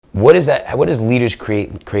What is that? What does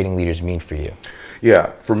creating leaders mean for you?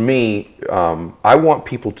 Yeah, for me, I want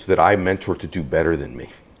people that I mentor to do better than me.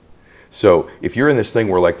 So if you're in this thing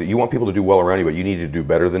where like that, you want people to do well around you, but you need to do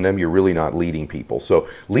better than them, you're really not leading people. So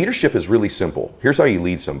leadership is really simple. Here's how you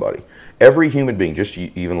lead somebody. Every human being, just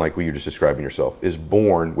even like what you're just describing yourself, is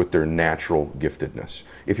born with their natural giftedness.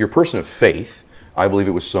 If you're a person of faith, I believe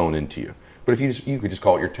it was sown into you. But if you could just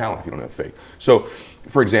call it your talent if you don't have faith. So,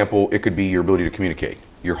 for example, it could be your ability to communicate,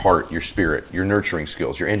 your heart, your spirit, your nurturing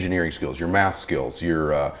skills, your engineering skills, your math skills,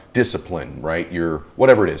 your discipline, right? Your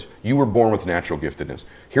whatever it is. You were born with natural giftedness.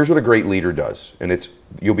 Here's what a great leader does, and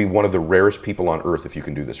you'll be one of the rarest people on earth if you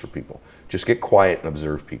can do this for people. Just get quiet and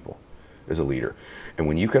observe people as a leader. And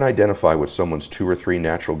when you can identify what someone's 2 or 3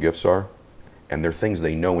 natural gifts are, and they're things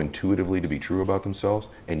they know intuitively to be true about themselves,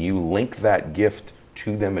 and you link that gift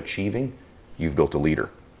to them achieving, you've built a leader.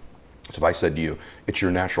 So if I said to you, it's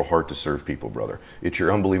your natural heart to serve people, brother. It's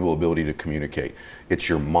your unbelievable ability to communicate. It's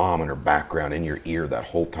your mom and her background in your ear that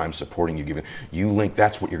whole time supporting you, giving. You link,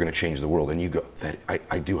 that's what you're going to change the world. And you go,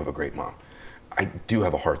 I do have a great mom. I do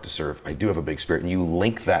have a heart to serve. I do have a big spirit. And you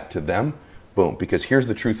link that to them, boom. Because here's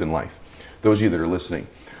the truth in life. Those of you that are listening,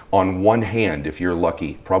 on one hand, if you're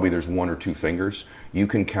lucky, probably there's 1 or 2 fingers, you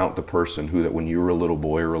can count the person who that when you were a little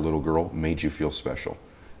boy or a little girl made you feel special.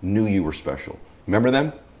 Knew you were special. Remember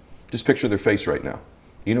them? Just picture their face right now.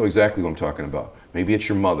 You know exactly what I'm talking about. Maybe it's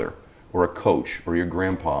your mother or a coach or your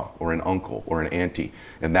grandpa or an uncle or an auntie.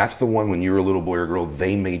 And that's the one when you were a little boy or girl,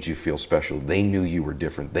 they made you feel special. They knew you were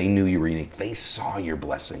different. They knew you were unique. They saw your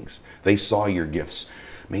blessings. They saw your gifts.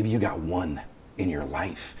 Maybe you got one in your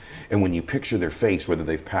life. And when you picture their face, whether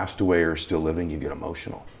they've passed away or are still living, you get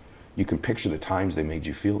emotional. You can picture the times they made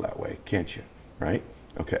you feel that way, can't you? Right?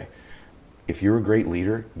 Okay. If you're a great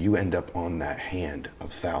leader, you end up on that hand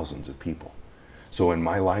of thousands of people. So in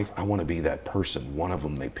my life, I want to be that person, one of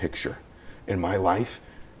them they picture. In my life,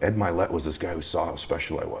 Ed Mylett was this guy who saw how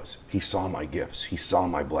special I was. He saw my gifts. He saw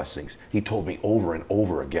my blessings. He told me over and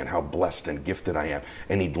over again how blessed and gifted I am.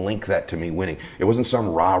 And he'd link that to me winning. It wasn't some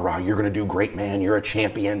rah-rah, you're going to do great, man. You're a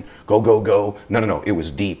champion. Go, go, go. No. It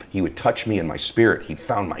was deep. He would touch me in my spirit. He'd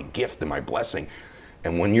found my gift and my blessing.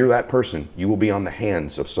 And when you're that person, you will be on the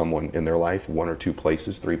hands of someone in their life, 1 or 2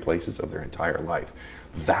 places, 3 places of their entire life.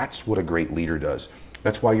 That's what a great leader does.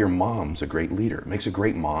 That's why your mom's a great leader. It makes a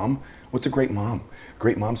great mom. What's a great mom? A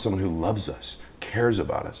great mom's someone who loves us, cares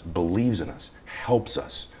about us, believes in us, helps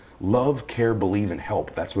us. Love, care, believe, and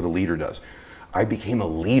help. That's what a leader does. I became a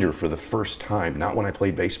leader for the first time, not when I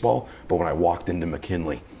played baseball, but when I walked into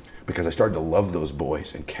McKinley. Because I started to love those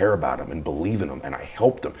boys and care about them and believe in them, and I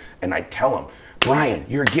helped them. And I tell them, Brian,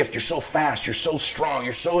 you're a gift. You're so fast. You're so strong.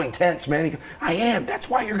 You're so intense, man. He goes, I am. That's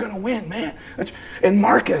why you're going to win, man. And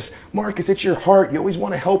Marcus, it's your heart. You always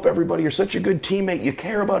want to help everybody. You're such a good teammate. You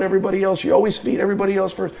care about everybody else. You always feed everybody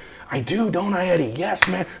else first. I do, don't I, Eddie? Yes,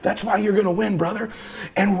 man. That's why you're going to win, brother.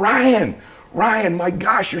 And Ryan, my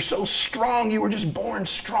gosh, you're so strong. You were just born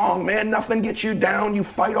strong, man. Nothing gets you down. You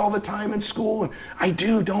fight all the time in school. And I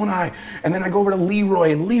do, don't I? And then I go over to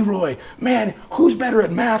Leroy, and Leroy, man, who's better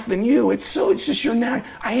at math than you? It's just your knack.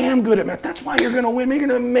 I am good at math. That's why you're going to win. You're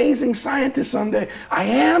an amazing scientist someday. I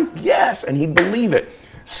am? Yes. And he'd believe it.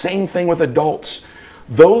 Same thing with adults.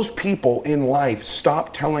 Those people in life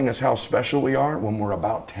stop telling us how special we are when we're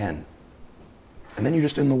about 10. And then you're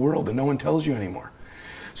just in the world and no one tells you anymore.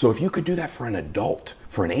 So if you could do that for an adult,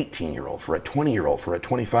 for an 18-year-old, for a 20-year-old, for a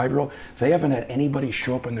 25-year-old, they haven't had anybody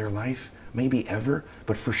show up in their life, maybe ever,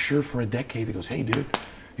 but for sure for a decade that goes, hey, dude,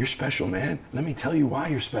 you're special, man. Let me tell you why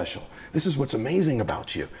you're special. This is what's amazing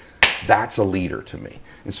about you. That's a leader to me.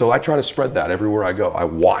 And so I try to spread that everywhere I go. I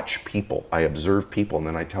watch people, I observe people, and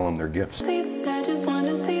then I tell them their gifts.